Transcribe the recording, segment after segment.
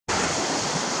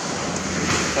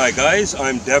Hi guys,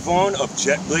 I'm Devon of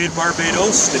Jet Blade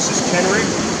Barbados. This is Kenrick,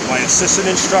 my assistant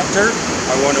instructor.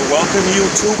 I want to welcome you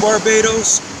to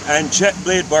Barbados and Jet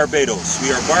Blade Barbados. We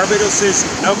are Barbados's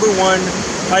 #1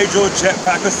 hydro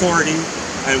jetpack authority,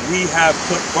 and we have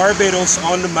put Barbados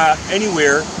on the map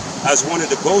anywhere as one of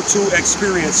the go-to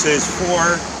experiences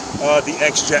for the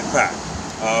X jetpack.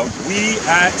 We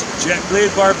at Jet Blade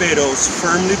Barbados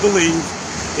firmly believe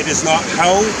it is not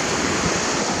how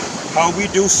we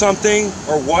do something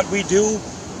or what we do.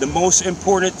 The most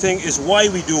important thing is why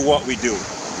we do what we do.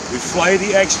 We fly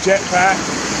the X jetpack.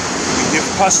 We give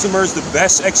customers the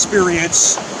best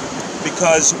experience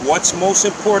because what's most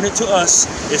important to us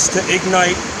is to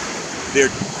ignite their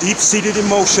deep-seated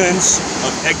emotions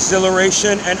of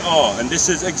exhilaration and awe. And this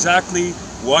is exactly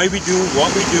why we do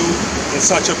what we do in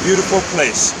such a beautiful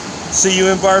place. See you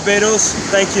in Barbados.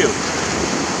 Thank you.